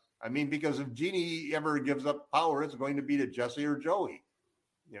are. I mean, because if Jeannie ever gives up power, it's going to be to Jesse or Joey.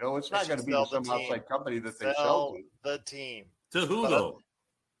 It's not going to be to some outside company that they sell to. The team. To who, though?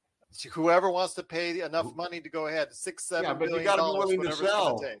 Whoever wants to pay enough money to go ahead, $6-7 billion. You got to be willing to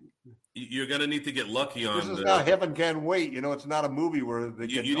sell. You're going to need to get lucky on. This is not Heaven Can Wait. It's not a movie where they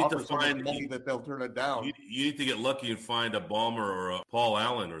can you need offer to so much find money that they'll turn it down. You need to get lucky and find a Ballmer or a Paul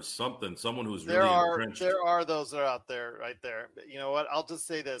Allen or something. Someone who's really entrenched. There are those that are out there, right there. But you know what? I'll just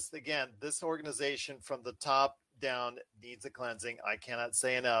say this again. This organization from the top down needs a cleansing. I cannot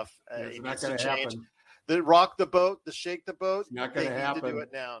say enough. It's not going to happen. The rock the boat, the shake the boat. It's not going to happen. They need to do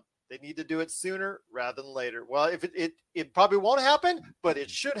it now. They need to do it sooner rather than later. Well, if it probably won't happen, but it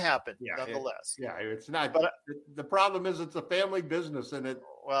should happen nonetheless. It's not. But the problem is it's a family business, and they're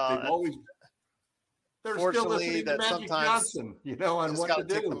still listening to Magic Johnson, on what to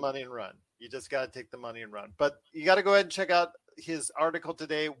do. Take the money and run. You just got to take the money and run. But you got to go ahead and check out his article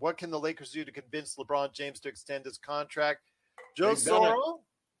today. What can the Lakers do to convince LeBron James to extend his contract? Joe Soro.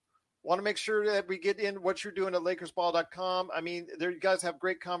 Want to make sure that we get in what you're doing at LakersBall.com. I mean, you guys have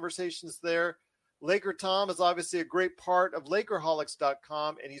great conversations there. Laker Tom is obviously a great part of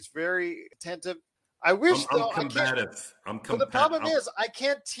Lakerholics.com, and he's very attentive. I wish I'm combative. But the problem is I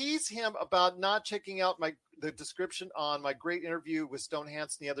can't tease him about not checking out the description on my great interview with Stone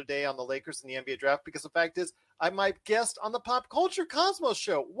Hansen the other day on the Lakers and the NBA draft, because the fact is I'm my guest on the Pop Culture Cosmos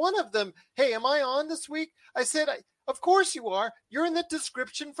show. One of them, hey, am I on this week? I said, of course you are. You're in the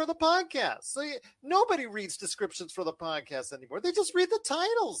description for the podcast. So nobody reads descriptions for the podcast anymore. They just read the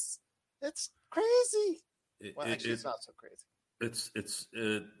titles. It's crazy. It's not so crazy. It's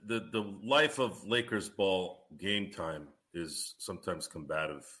the life of Lakers ball game time is sometimes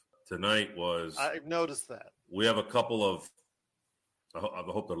combative. Tonight was. I've noticed that. We have a couple of. I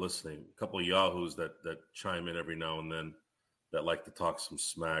hope they're listening. A couple of yahoos that chime in every now and then that like to talk some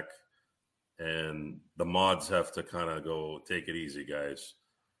smack. And the mods have to kind of go, take it easy, guys.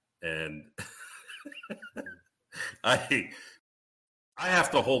 And I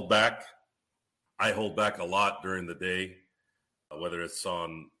have to hold back. I hold back a lot during the day, whether it's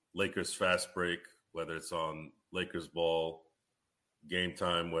on Lakers Fast Break, whether it's on Lakers Ball Game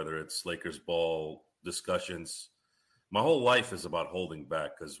Time, whether it's Lakers Ball discussions. My whole life is about holding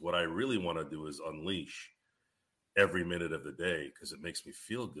back, because what I really want to do is unleash every minute of the day, because it makes me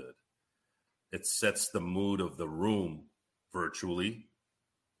feel good. It sets the mood of the room virtually,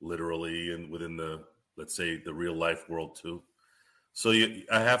 literally, and within the, let's say, the real life world too. So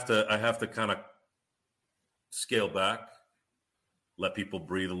I have to kind of scale back, let people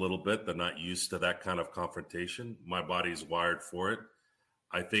breathe a little bit. They're not used to that kind of confrontation. My body's wired for it.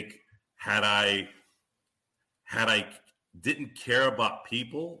 I think had I didn't care about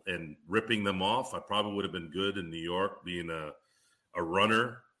people and ripping them off, I probably would have been good in New York, being a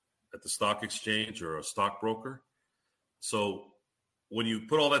runner at the stock exchange or a stockbroker. So when you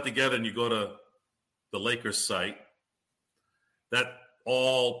put all that together and you go to the Lakers site, that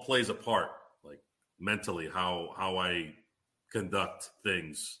all plays a part, like mentally, how I conduct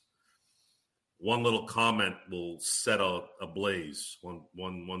things. one little comment will set a blaze.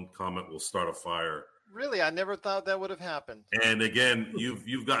 One comment will start a fire. Really, I never thought that would have happened. And again,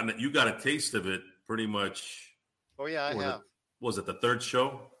 you got a taste of it pretty much. Oh yeah, I have. Was it the third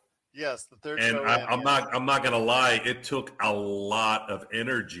show? Yes, the third and show. I'm not gonna lie. It took a lot of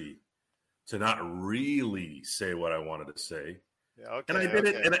energy to not really say what I wanted to say. Yeah, okay, and I did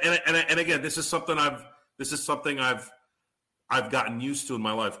it. And again, this is something I've gotten used to in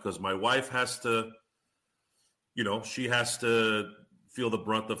my life because my wife has to, she has to feel the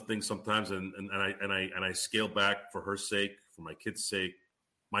brunt of things sometimes, and I scale back for her sake, for my kids' sake.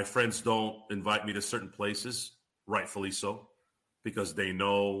 My friends don't invite me to certain places, rightfully so, because they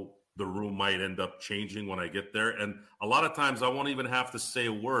know the room might end up changing when I get there. And a lot of times I won't even have to say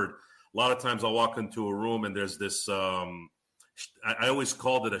a word. A lot of times I'll walk into a room and there's this, I always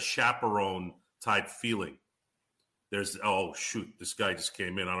called it a chaperone type feeling. There's, oh, shoot, this guy just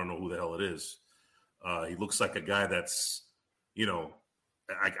came in. I don't know who the hell it is. He looks like a guy that's,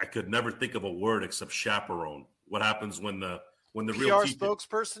 I could never think of a word except chaperone. What happens when the PR real teacher,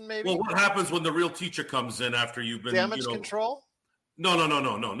 spokesperson, maybe? Well, what happens when the real teacher comes in after you've been damage control? No,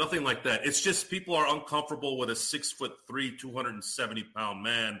 nothing like that. It's just people are uncomfortable with a 6'3", 270-pound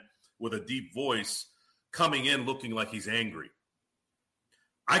man with a deep voice coming in looking like he's angry.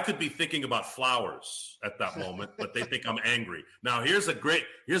 I could be thinking about flowers at that moment, but they think I'm angry. Now, here's a great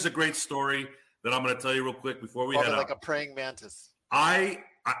story that I'm going to tell you real quick before we head out. Like a praying mantis. I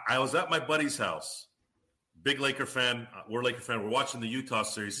was at my buddy's house. Big Laker fan. We're a Laker fan. We're watching the Utah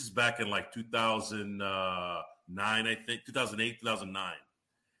series. This is back in like 2009, I think, 2008, 2009.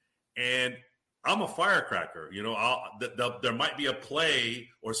 And I'm a firecracker. There might be a play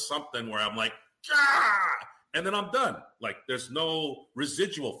or something where I'm like, ah! And then I'm done. Like, there's no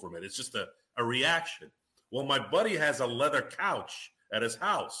residual from it. It's just a reaction. Well, my buddy has a leather couch at his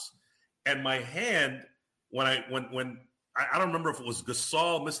house. And my hand, when I don't remember if it was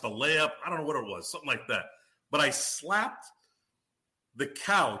Gasol missed a layup. I don't know what it was, something like that. But I slapped the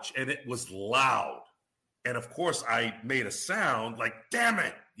couch and it was loud. And of course I made a sound like, damn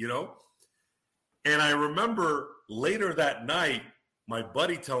it, And I remember later that night, my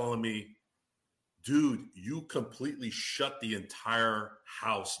buddy telling me, dude, you completely shut the entire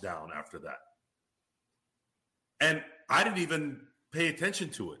house down after that. And I didn't even pay attention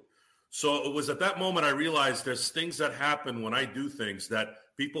to it. So it was at that moment I realized there's things that happen when I do things that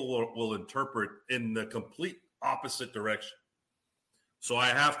people will interpret in the complete opposite direction. So I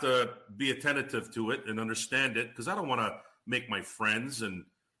have to be attentive to it and understand it because I don't want to make my friends and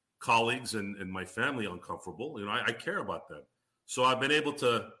colleagues and my family uncomfortable. I care about them. So I've been able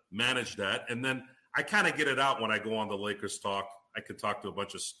to manage that. And then I kind of get it out when I go on the Lakers talk. I could talk to a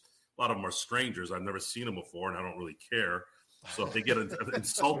lot of them are strangers. I've never seen them before and I don't really care. So if they get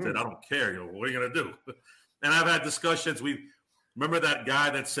insulted, I don't care. What are you going to do? And I've had discussions. Remember that guy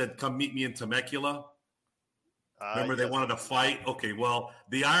that said, come meet me in Temecula? Remember they wanted to fight? Okay, well,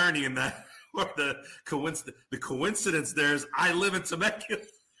 the irony in that, or the coincidence there is I live in Temecula.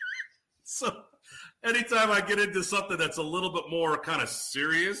 So anytime I get into something that's a little bit more kind of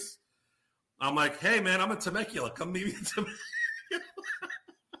serious, I'm like, hey, man, I'm in Temecula. Come meet me in Temecula.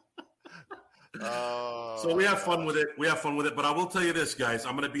 So we have fun with it. But I will tell you this, guys.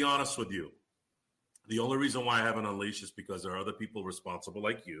 I'm going to be honest with you. The only reason why I haven't unleashed is because there are other people responsible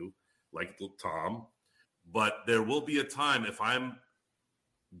like you, like Tom. But there will be a time if I'm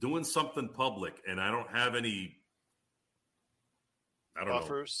doing something public and I don't have any,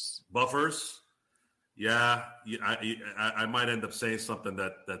 buffers. Yeah, I might end up saying something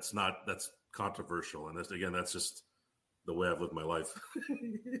that's controversial. And that's just the way I've lived my life.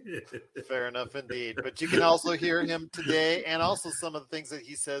 Fair enough indeed. But you can also hear him today and also some of the things that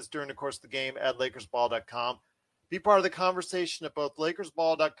he says during the course of the game at LakersBall.com. Be part of the conversation at both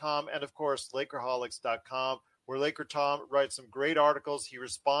LakersBall.com and, of course, Lakerholics.com, where Laker Tom writes some great articles. He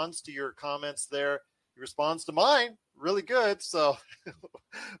responds to your comments there. He responds to mine really good. So,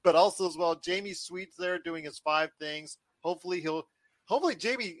 but also as well, Jamie Sweet's there doing his 5 things. Hopefully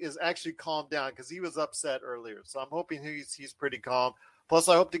Jamie is actually calmed down because he was upset earlier. So I'm hoping he's pretty calm. Plus,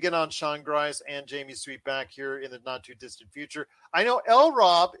 I hope to get on Sean Grice and Jamie Sweet back here in the not-too-distant future. I know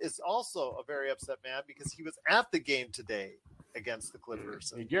L-Rob is also a very upset man because he was at the game today against the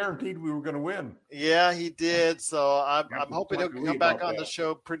Clippers. He guaranteed we were going to win. Yeah, he did. So I'm hoping he'll come back on the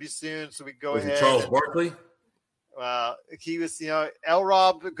show pretty soon so we can go ahead. Charles Barkley? He was,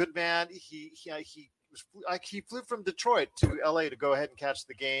 L-Rob, a good man. He flew from Detroit to L.A. to go ahead and catch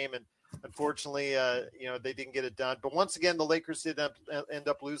the game, and unfortunately, they didn't get it done. But once again, the Lakers did end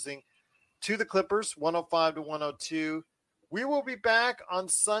up losing to the Clippers, 105-102. We will be back on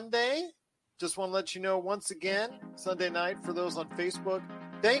Sunday just want to let you know once again, Sunday night for those on Facebook.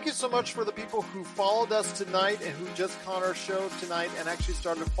 Thank you so much for the people who followed us tonight and who just caught our show tonight and actually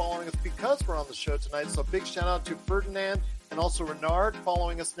started following us because we're on the show tonight. So big shout out to Ferdinand and also Renard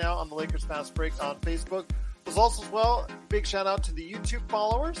following us now on the Lakers Fast Break on Facebook. There's also as well, big shout out to the YouTube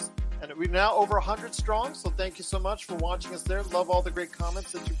followers. And we're now over 100 strong, so thank you so much for watching us there. Love all the great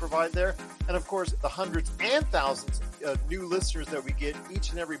comments that you provide there. And, of course, the hundreds and thousands of new listeners that we get each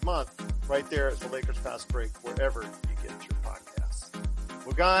and every month right there at the Lakers Fast Break, wherever you get your podcasts.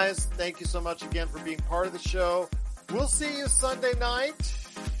 Well, guys, thank you so much again for being part of the show. We'll see you Sunday night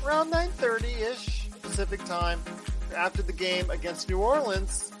around 9:30-ish Pacific time after the game against New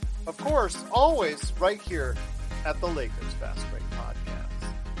Orleans. Of course, always right here at the Lakers Fast Break Podcast.